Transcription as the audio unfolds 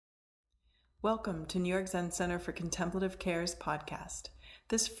Welcome to New York Zen Center for Contemplative Care's podcast.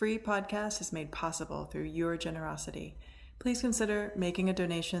 This free podcast is made possible through your generosity. Please consider making a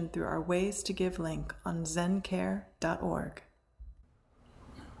donation through our Ways to Give link on zencare.org.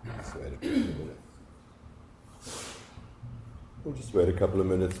 We'll just wait a couple of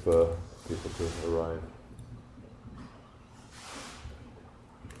minutes for people to arrive.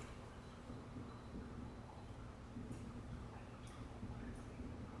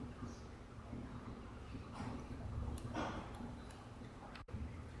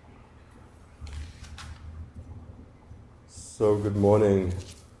 So good morning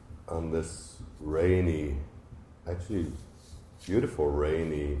on this rainy, actually beautiful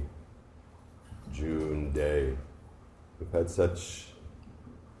rainy June day. We've had such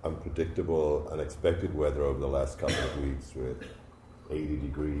unpredictable, unexpected weather over the last couple of weeks with 80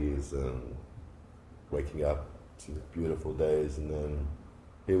 degrees and waking up to beautiful days, and then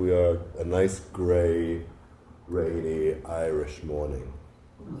here we are, a nice grey, rainy Irish morning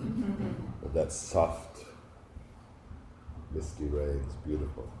with that soft misty rain. It's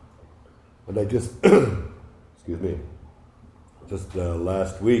beautiful. And I just, excuse me, just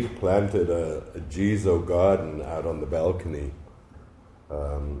last week planted a Jizo garden out on the balcony.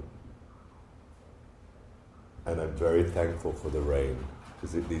 And I'm very thankful for the rain,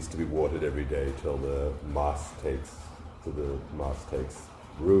 because it needs to be watered every day till the moss takes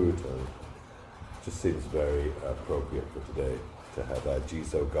root, and it just seems very appropriate for today to have our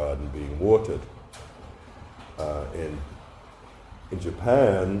Jizo garden being watered. In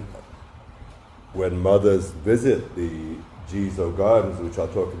Japan, when mothers visit the Jizo gardens, which I'll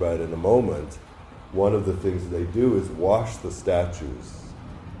talk about in a moment, one of the things they do is wash the statues.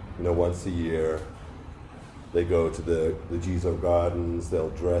 Once a year, they go to the Jizo gardens, they'll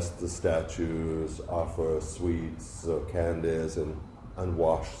dress the statues, offer sweets or candies, and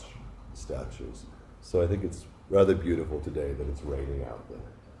wash statues. So I think it's rather beautiful today that it's raining out there.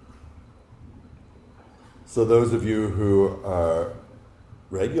 So those of you who are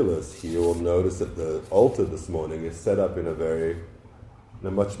regulars here will notice that the altar this morning is set up in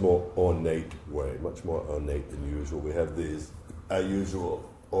a much more ornate way, much more ornate than usual. We have our usual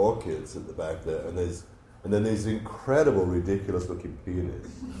orchids at the back there, and then these incredible, ridiculous-looking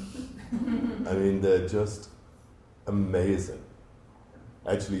peonies. I mean, they're just amazing.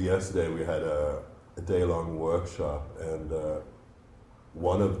 Actually, yesterday we had a day-long workshop, and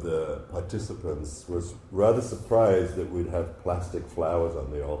one of the participants was rather surprised that we'd have plastic flowers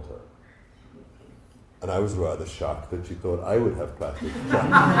on the altar. And I was rather shocked that she thought I would have plastic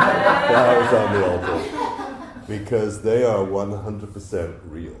flowers on the altar, because they are 100%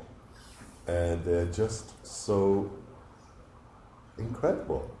 real. And they're just so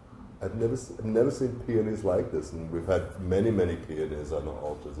incredible. I've never seen peonies like this, and we've had many, many peonies on the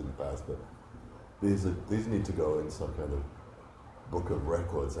altars in the past, but these need to go in some kind of book of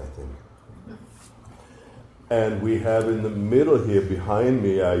records, I think. And we have in the middle here behind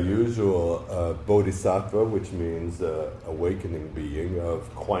me our usual Bodhisattva, which means awakening being, of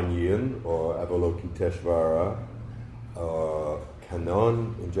Kuan Yin, or Avalokiteshvara, or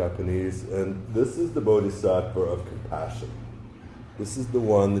Kannon in Japanese. And this is the Bodhisattva of compassion. This is the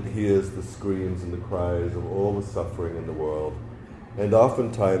one that hears the screams and the cries of all the suffering in the world. And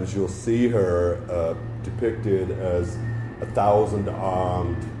oftentimes you'll see her depicted as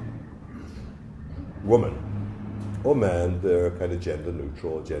 1,000-armed woman or man. They're kind of gender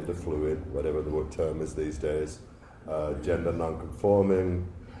neutral, gender fluid, whatever the term is these days, gender non-conforming.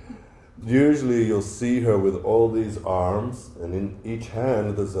 Usually you'll see her with all these arms, and in each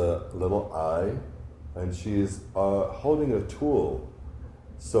hand there's a little eye, and she's holding a tool.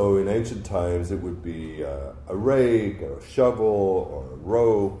 So in ancient times it would be a rake, or a shovel, or a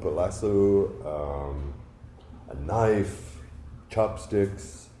rope, a lasso, a knife,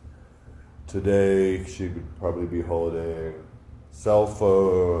 chopsticks. Today she could probably be holding cell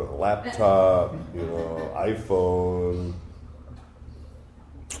phone, laptop, iPhone,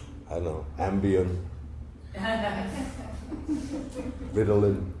 I don't know, Ambien,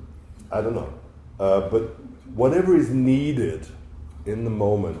 Ritalin, I don't know. But whatever is needed in the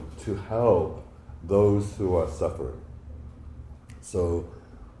moment to help those who are suffering. So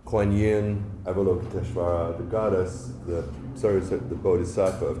Kuan Yin, Avalokiteshvara, the goddess, the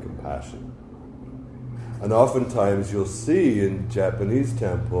Bodhisattva of compassion. And oftentimes you'll see in Japanese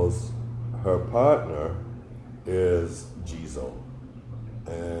temples, her partner is Jizo.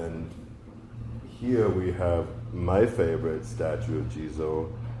 And here we have my favorite statue of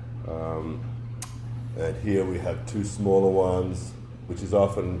Jizo. And here we have two smaller ones, which is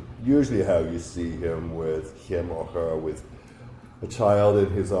usually how you see him or her with a child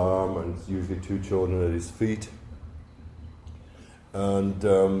in his arm, and usually two children at his feet. And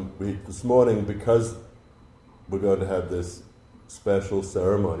this morning, because we're going to have this special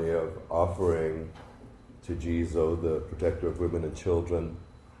ceremony of offering to Jizo, the protector of women and children,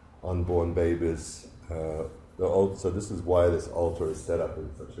 unborn babies, so this is why this altar is set up in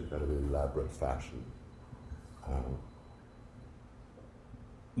such a kind of elaborate fashion.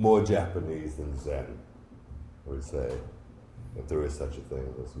 More Japanese than Zen, I would say. If there is such a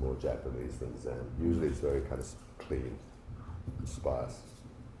thing, it's more Japanese than Zen. Usually it's very kind of clean, sparse.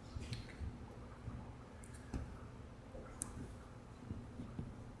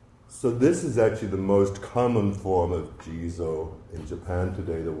 So this is actually the most common form of Jizo in Japan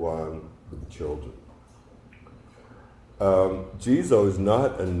today, the one with the children. Jizo is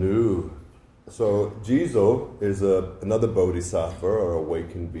not a new... So Jizo is another bodhisattva or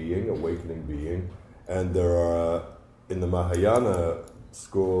awakening being, and there are, in the Mahayana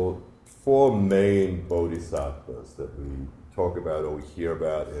school, 4 main bodhisattvas that we talk about or we hear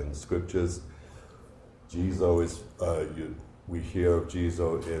about in scriptures. Jizo is... we hear of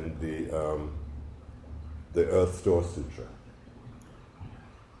Jizo in the Earth Store Sutra.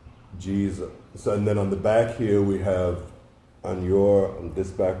 Jizo. So, and then on the back here we have on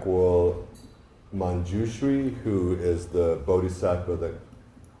this back wall, Manjushri, who is the bodhisattva that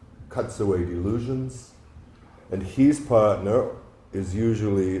cuts away delusions, and his partner is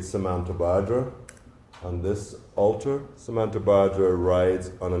usually Samantabhadra. On this altar, Samantabhadra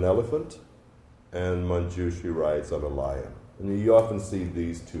rides on an elephant, and Manjushri rides on a lion. And you often see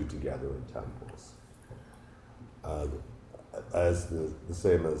these two together in temples, as the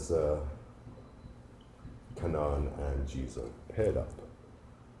same as Kannon and Jizo, paired up.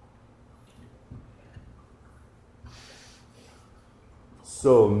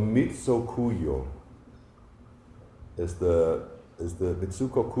 So Mitsuko-kuyo is the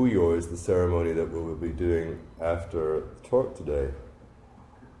Mitsuko-kuyo is the ceremony that we will be doing after the talk today.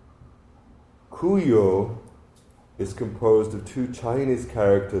 Kuyo is composed of 2 Chinese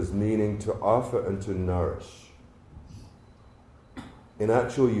characters meaning to offer and to nourish. In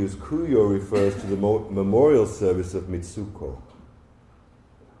actual use, Kuyo refers to the memorial service of Mitsuko.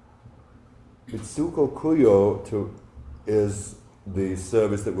 Mitsuko-kuyo is the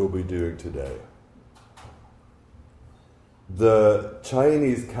service that we'll be doing today. The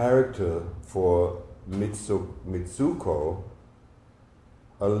Chinese character for Mitsuko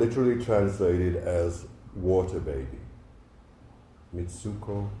are literally translated as water baby.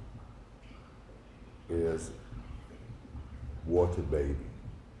 Mitsuko is water baby.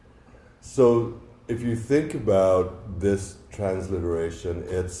 So if you think about this transliteration,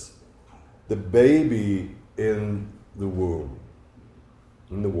 it's the baby in the womb,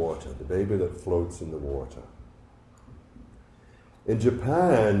 in the water, the baby that floats in the water. In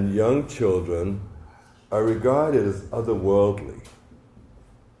Japan, young children are regarded as otherworldly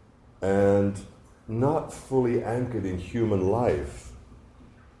and not fully anchored in human life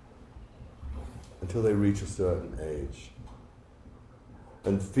until they reach a certain age.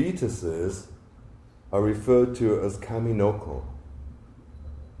 And fetuses are referred to as kaminoko,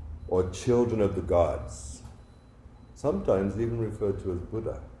 or children of the gods, sometimes even referred to as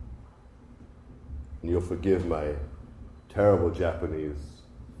Buddha. And you'll forgive my terrible Japanese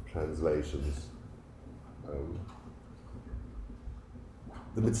translations.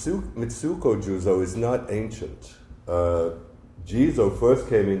 The Mitsuko Juzo is not ancient. Jizo first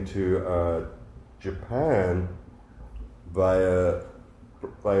came into Japan via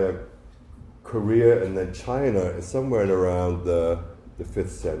Korea and then China, somewhere in around the 5th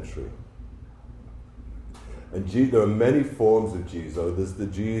century. And there are many forms of Jizo. There's the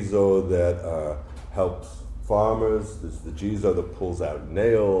Jizo that helps farmers. There's the Jizo that pulls out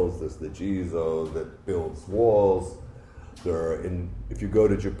nails. There's the Jizo that builds walls. If you go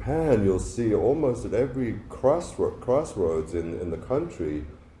to Japan, you'll see almost at every crossroads in the country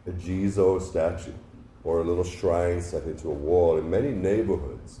a Jizo statue or a little shrine set into a wall. In many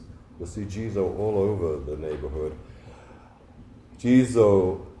neighborhoods, you'll see Jizo all over the neighborhood.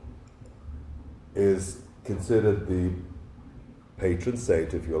 Jizo is considered the patron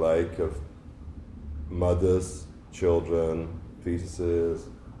saint, if you like, of mothers, children, fetuses,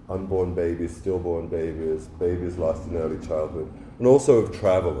 unborn babies, stillborn babies, babies lost in early childhood, and also of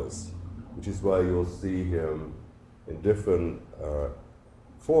travelers, which is why you'll see him in different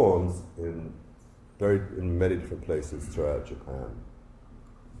forms in many different places throughout Japan.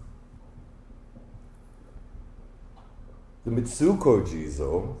 The Mitsuko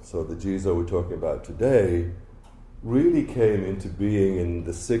Jizo, so the Jizo we're talking about today, really came into being in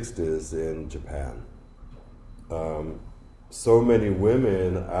the 60s in Japan. so many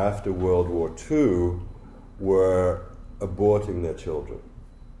women after World War II were aborting their children.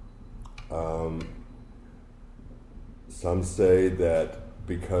 Some say that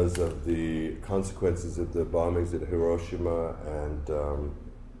because of the consequences of the bombings at Hiroshima and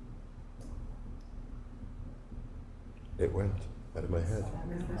it went out of my head.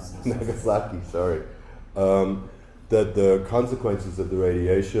 Nagasaki, sorry. That the consequences of the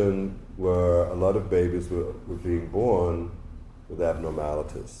radiation were a lot of babies were being born with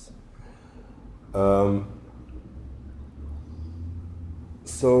abnormalities.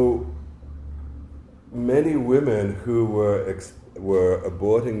 So many women who were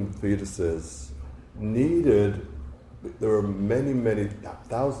aborting fetuses there were many,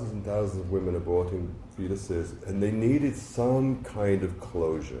 thousands and thousands of women aborting fetuses, and they needed some kind of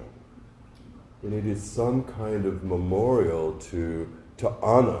closure. They needed some kind of memorial to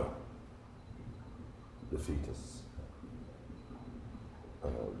honor the fetus.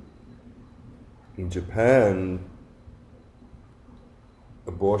 In Japan,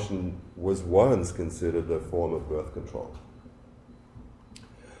 abortion was once considered a form of birth control.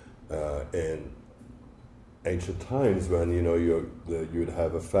 In ancient times, when you'd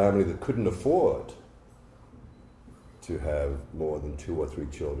have a family that couldn't afford to have more than 2 or 3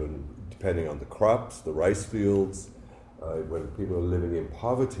 children, depending on the crops, the rice fields, when people are living in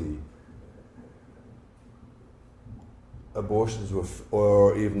poverty, abortions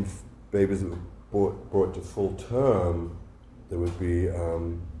or even babies that were brought to full term, they would be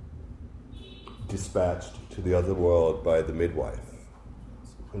dispatched to the other world by the midwife.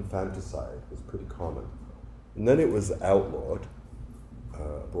 Infanticide was pretty common. And then it was outlawed,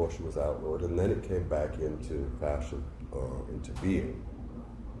 abortion was outlawed, and then it came back into fashion, or into being.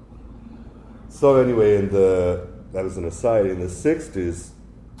 So anyway, that was an aside, in the 60s,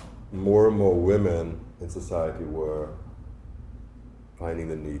 more and more women in society were finding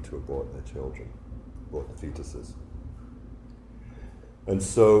the need to abort their children, abort the fetuses. And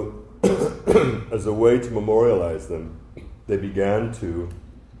so, as a way to memorialize them, they began to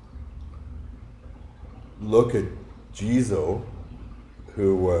look at Jizo,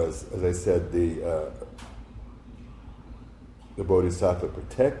 who was, as I said, the bodhisattva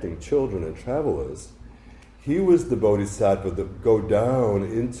protecting children and travelers. He was the bodhisattva that would go down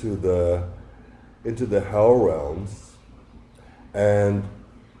into the hell realms, and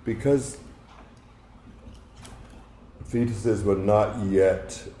because fetuses were not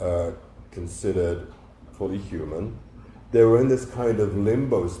yet considered fully human, they were in this kind of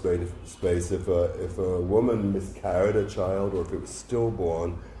limbo space. If a woman miscarried a child, or if it was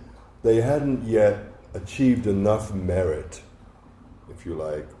stillborn, they hadn't yet achieved enough merit, if you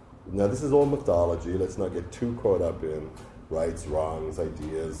like. Now, this is all mythology. Let's not get too caught up in rights, wrongs,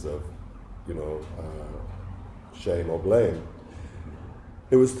 ideas of, shame or blame.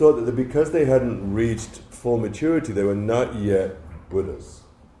 It was thought that because they hadn't reached full maturity, they were not yet Buddhas.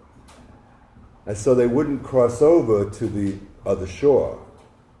 And so they wouldn't cross over to the other shore.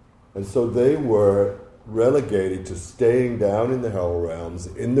 And so they were relegated to staying down in the hell realms,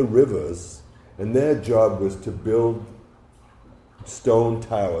 in the rivers, and their job was to build stone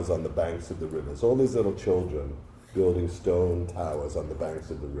towers on the banks of the rivers. All these little children building stone towers on the banks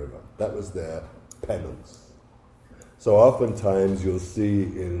of the river. That was their penance. So oftentimes you'll see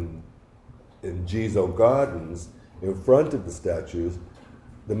in Jizo gardens, in front of the statues,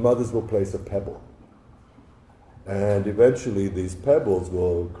 the mothers will place a pebble. And eventually these pebbles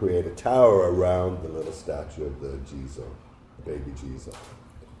will create a tower around the little statue of the Jizo, baby Jizo.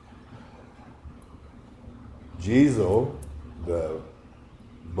 Jizo, the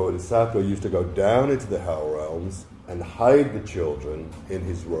bodhisattva, used to go down into the hell realms and hide the children in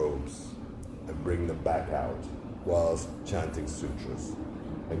his robes and bring them back out whilst chanting sutras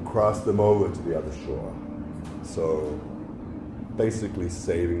and cross them over to the other shore. So basically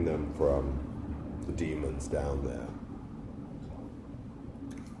saving them from the demons down there.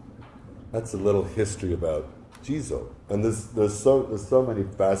 That's a little history about Jizo. And there's so many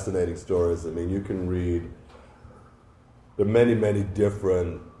fascinating stories. I mean, you can read the many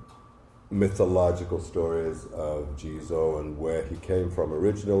different mythological stories of Jizo and where he came from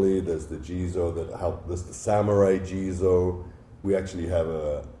originally. There's the Jizo there's the samurai Jizo. We actually have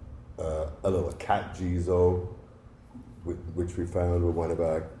a little cat Jizo, which we found when one of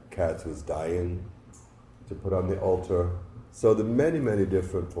our cats was dying, to put on the altar. So the many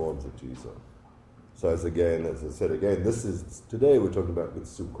different forms of Jizo. So as I said, today we're talking about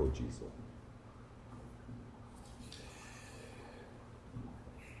Mitsuko Jizo.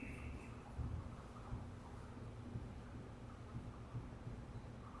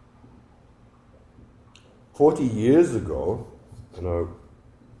 40 years ago, you know,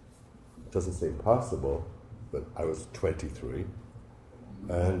 it doesn't seem possible, but I was 23,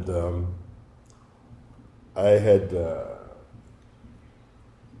 and I had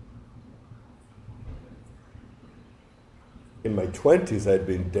in my 20s, I'd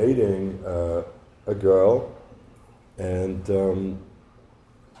been dating a girl, and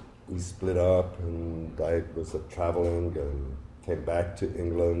we split up, and I was traveling and came back to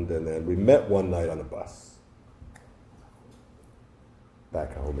England, and then we met one night on a bus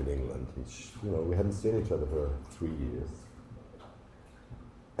back home in England. And you know, we hadn't seen each other for 3 years,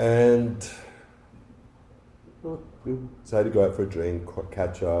 and we decided to go out for a drink,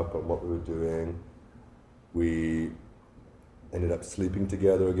 catch up on what we were doing. We ended up sleeping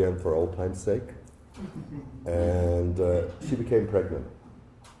together again for old time's sake, and she became pregnant.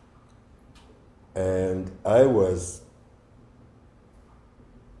 And I was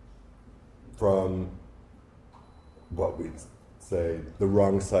from what we'd say the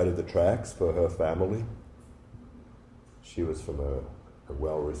wrong side of the tracks for her family. She was from a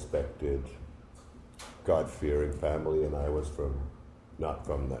well-respected, God-fearing family, and I was not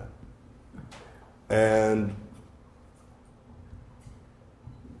from that. And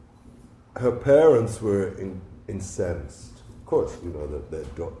her parents were incensed. Of course, you know, that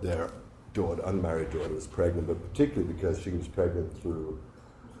their daughter, unmarried daughter, was pregnant, but particularly because she was pregnant through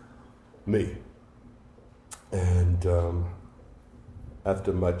me. And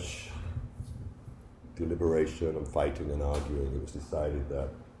after much deliberation and fighting and arguing, it was decided that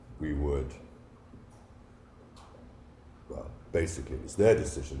we would, well, basically it was their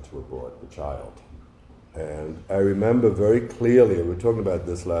decision to abort the child. And I remember very clearly, we were talking about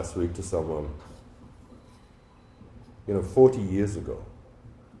this last week to someone, 40 years ago.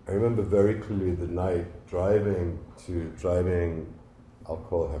 I remember very clearly the night driving, I'll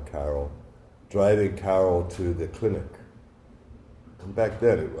call her Carol, driving Carol to the clinic. And back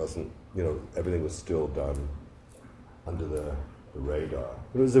then it wasn't, everything was still done under the radar.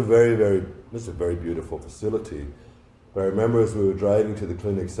 It was a very beautiful facility. But I remember as we were driving to the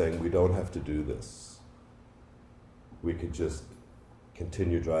clinic saying, we don't have to do this. We could just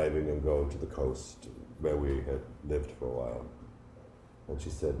continue driving and go to the coast where we had lived for a while. And she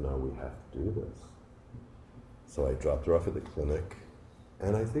said, no, we have to do this. So I dropped her off at the clinic,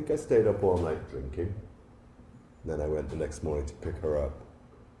 and I think I stayed up all night drinking. Then I went the next morning to pick her up.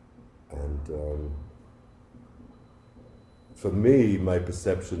 And for me, my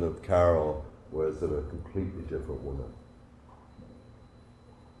perception of Carol was of a completely different woman.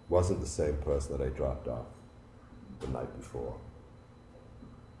 Wasn't the same person that I dropped off the night before.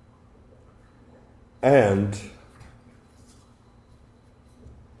 And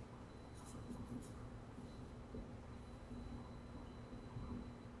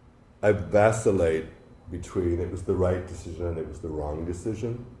I vacillate between it was the right decision and it was the wrong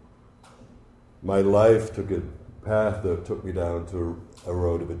decision. My life took a path that took me down to a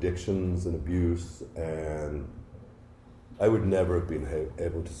road of addictions and abuse, and I would never have been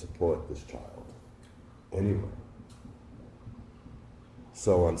able to support this child anyway.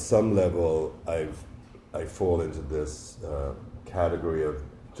 So on some level, I fall into this category of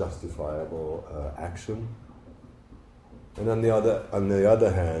justifiable action. And on the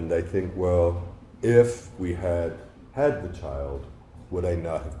other hand, I think, well, if we had the child, would I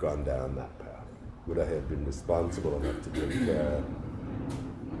not have gone down that path? Would I have been responsible enough to give care?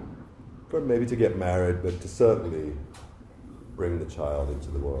 Maybe to get married, but to certainly bring the child into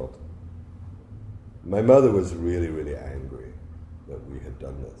the world. My mother was really, really angry that we had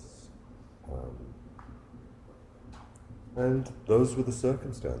done this. And those were the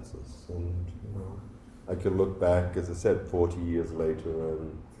circumstances. And, I can look back, as I said, 40 years later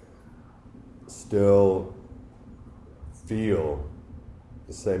and still feel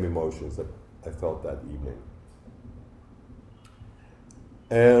the same emotions that I felt that evening.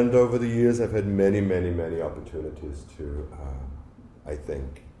 And over the years, I've had many, many, many opportunities to, I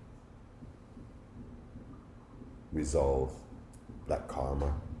think, resolve that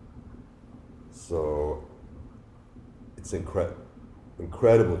karma. So it's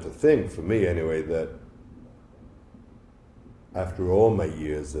incredible to think, for me anyway, that after all my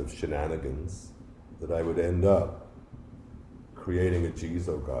years of shenanigans, that I would end up creating a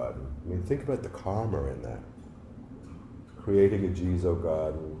Jizo garden. I mean, think about the karma in that. Creating a Jizo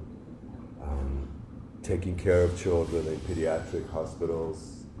garden, taking care of children in pediatric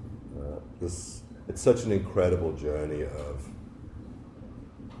hospitals. It's such an incredible journey of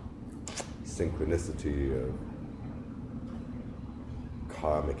synchronicity, of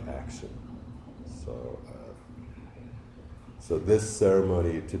karmic action. So this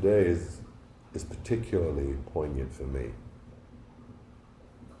ceremony today is is particularly poignant for me.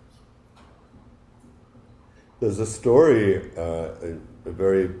 There's a story, a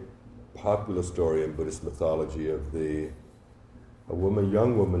very popular story in Buddhist mythology of a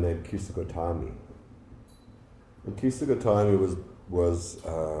young woman named Kisa Gotami. And Kisa Gotami was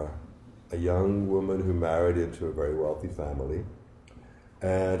a young woman who married into a very wealthy family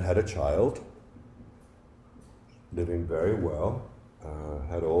and had a child, living very well,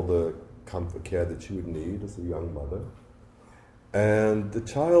 had all the comfort care that she would need as a young mother. And the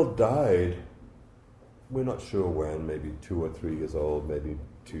child died, we're not sure when, maybe 2 or 3 years old, maybe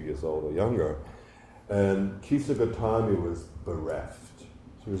 2 years old or younger. And Kisa Gotami was bereft.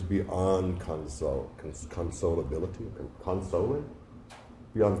 She was beyond consolability,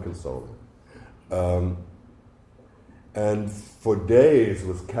 beyond consoling. And for days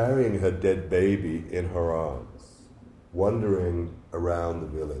was carrying her dead baby in her arms, wandering around the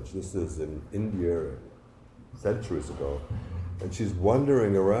village. This is in India centuries ago. And she's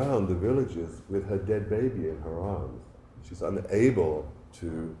wandering around the villages with her dead baby in her arms. She's unable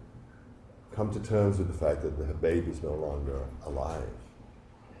to come to terms with the fact that her baby's no longer alive.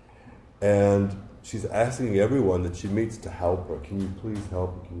 And she's asking everyone that she meets to help her. Can you please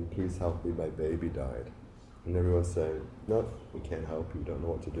help me? Can you please help me? My baby died. And everyone's saying, no, we can't help you. Don't know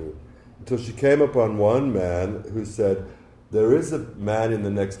what to do. Until she came upon one man who said, there is a man in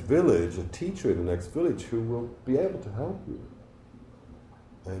the next village, a teacher in the next village, who will be able to help you.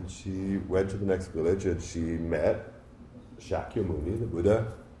 And she went to the next village and she met Shakyamuni, the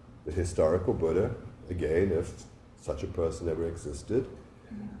Buddha, the historical Buddha, again, if such a person ever existed.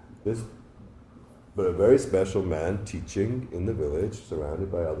 But a very special man teaching in the village,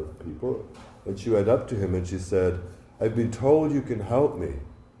 surrounded by other people. And she went up to him and she said, I've been told you can help me.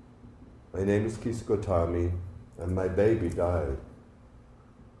 My name is Kisa Gotami and my baby died.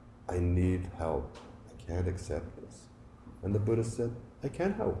 I need help. I can't accept this. And the Buddha said, I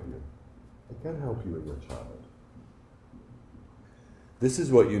can help you. I can help you and your child. This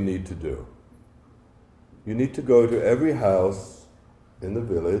is what you need to do. You need to go to every house in the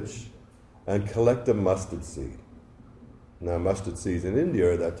village and collect a mustard seed. Now, mustard seeds in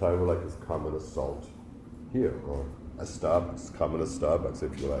India at that time were like as common as salt here, or as Starbucks, common as Starbucks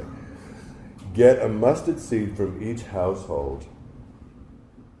if you like. Get a mustard seed from each household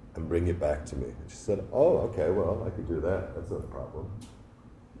and bring it back to me. And she said, oh, okay, well, I could do that. That's not a problem.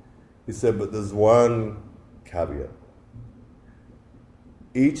 He said, but there's one caveat.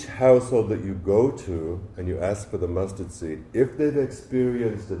 Each household that you go to and you ask for the mustard seed, if they've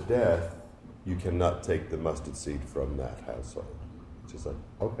experienced a death, you cannot take the mustard seed from that household. She's like,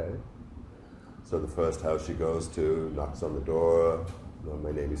 okay. So the first house she goes to, knocks on the door,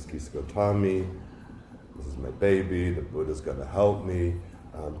 my name is Kisa Gotami, this is my baby, the Buddha's going to help me,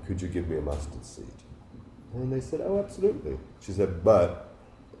 could you give me a mustard seed? And they said, oh, absolutely. She said, but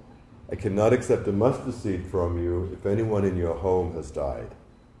I cannot accept a mustard seed from you if anyone in your home has died.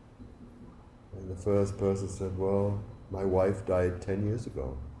 And the first person said, well, my wife died 10 years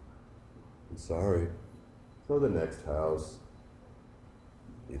ago. I'm sorry. So the next house,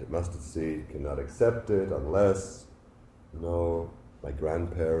 need a mustard seed, cannot accept it unless, no, my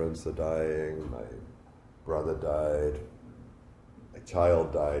grandparents are dying, my brother died, my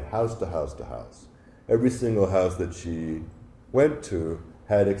child died, house to house to house. Every single house that she went to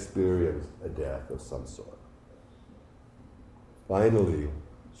had experienced a death of some sort. Finally,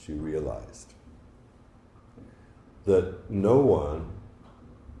 she realized that no one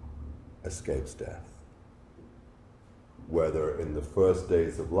escapes death. Whether in the first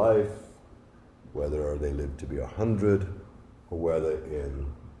days of life, whether they live to be 100, or whether in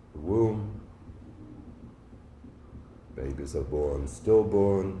the womb. Babies are born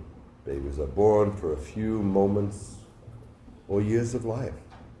stillborn, babies are born for a few moments or years of life.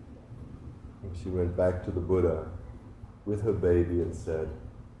 And she went back to the Buddha with her baby and said,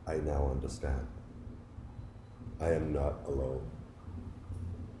 I now understand. I am not alone.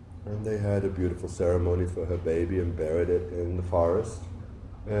 And they had a beautiful ceremony for her baby and buried it in the forest.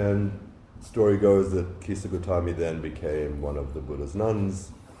 And the story goes that Kisa Gotami then became one of the Buddha's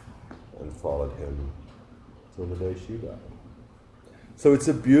nuns and followed him till the day she died. So it's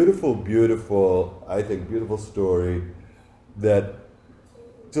a beautiful, beautiful, I think, beautiful story that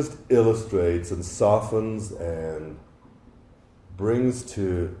just illustrates and softens and brings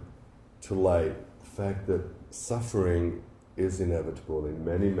to light the fact that suffering is inevitable in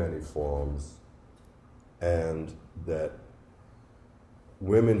many, many forms, and that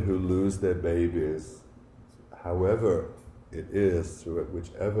women who lose their babies, however it is, through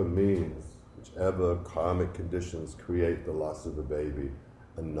whichever means, whichever karmic conditions create the loss of the baby,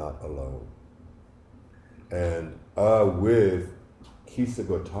 are not alone. and are with Kisa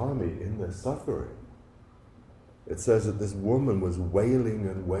Gotami in their suffering. It says that this woman was wailing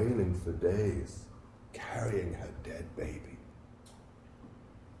and wailing for days, carrying her dead baby,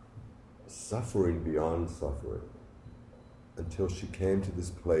 suffering beyond suffering, until she came to this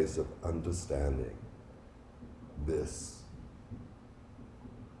place of understanding. This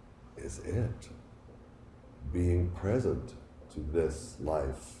is it. Being present to this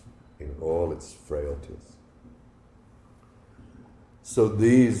life in all its frailties. So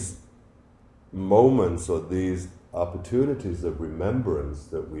these moments or these opportunities of remembrance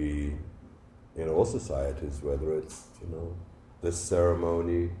that we, in all societies, whether it's, this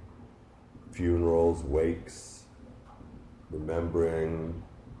ceremony, funerals, wakes, remembering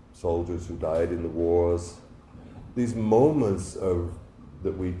soldiers who died in the wars, these moments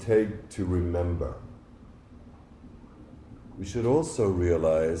that we take to remember, we should also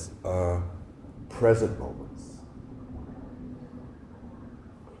realize are present moments.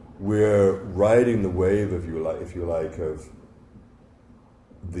 We're riding the wave, if you like, of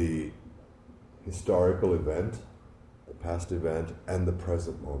the historical event, the past event, and the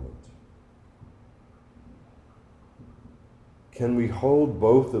present moment. Can we hold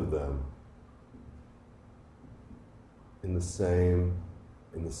both of them in the same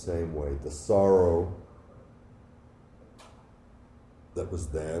way? The sorrow that was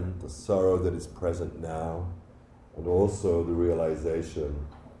then, the sorrow that is present now, and also the realization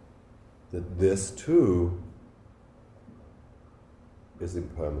that this too is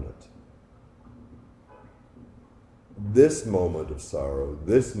impermanent. This moment of sorrow,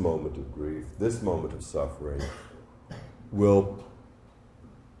 this moment of grief, this moment of suffering will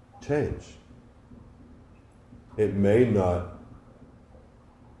change. It may not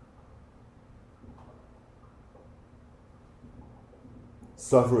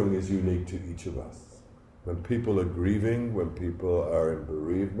suffering is unique to each of us. When people are grieving, when people are in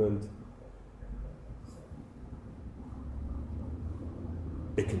bereavement,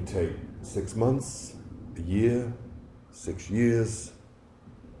 it can take 6 months, a year, 6 years,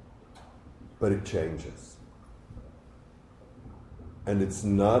 but it changes. And it's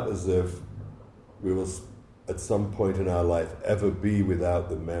not as if we will, at some point in our life, ever be without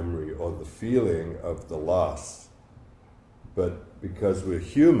the memory or the feeling of the loss. But because we're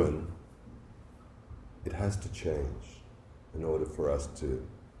human, it has to change in order for us to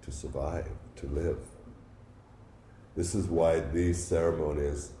survive, to live. This is why these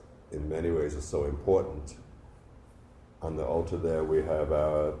ceremonies, in many ways, are so important. On the altar there, we have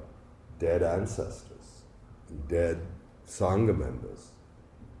our dead ancestors, dead Sangha members,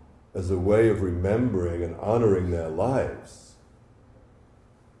 as a way of remembering and honoring their lives,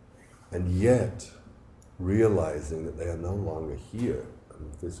 and yet realizing that they are no longer here on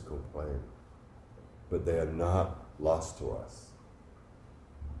the physical plane, but they are not lost to us.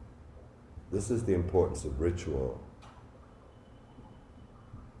 This is the importance of ritual.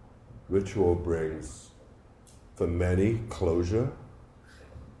 Ritual brings, for many, closure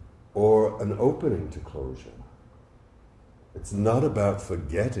or an opening to closure. It's not about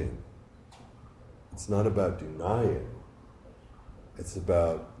forgetting. It's not about denying. It's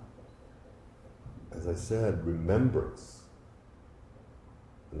about, as I said, remembrance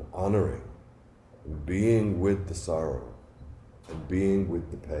and honoring and being with the sorrow and being with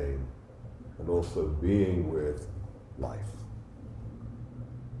the pain and also being with life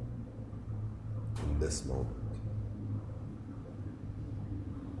in this moment.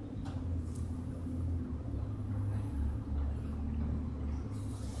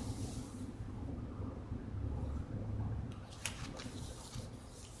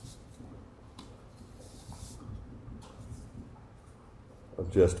 I'll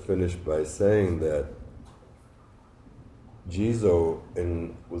just finish by saying that Jizo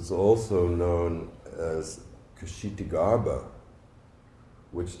was also known as Kshitigarbha,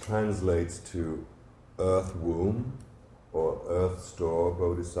 which translates to earth womb or earth store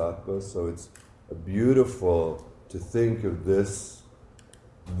bodhisattva. So it's beautiful to think of this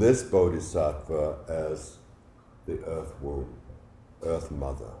bodhisattva as the earth womb, earth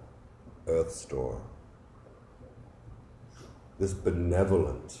mother, earth store. This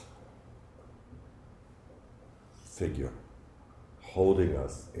benevolent figure holding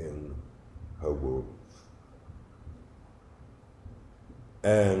us in her womb.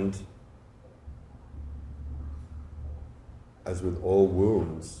 And as with all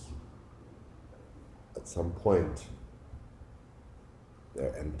wombs, at some point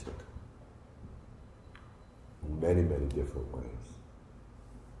they're emptied in many, many different ways.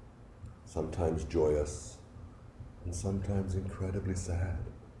 Sometimes joyous, and sometimes incredibly sad.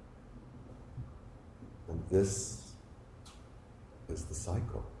 And this is the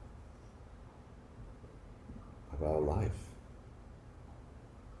cycle of our life.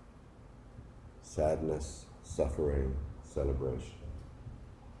 Sadness, suffering, celebration.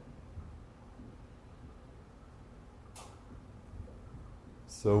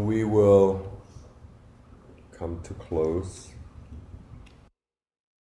 So we will come to close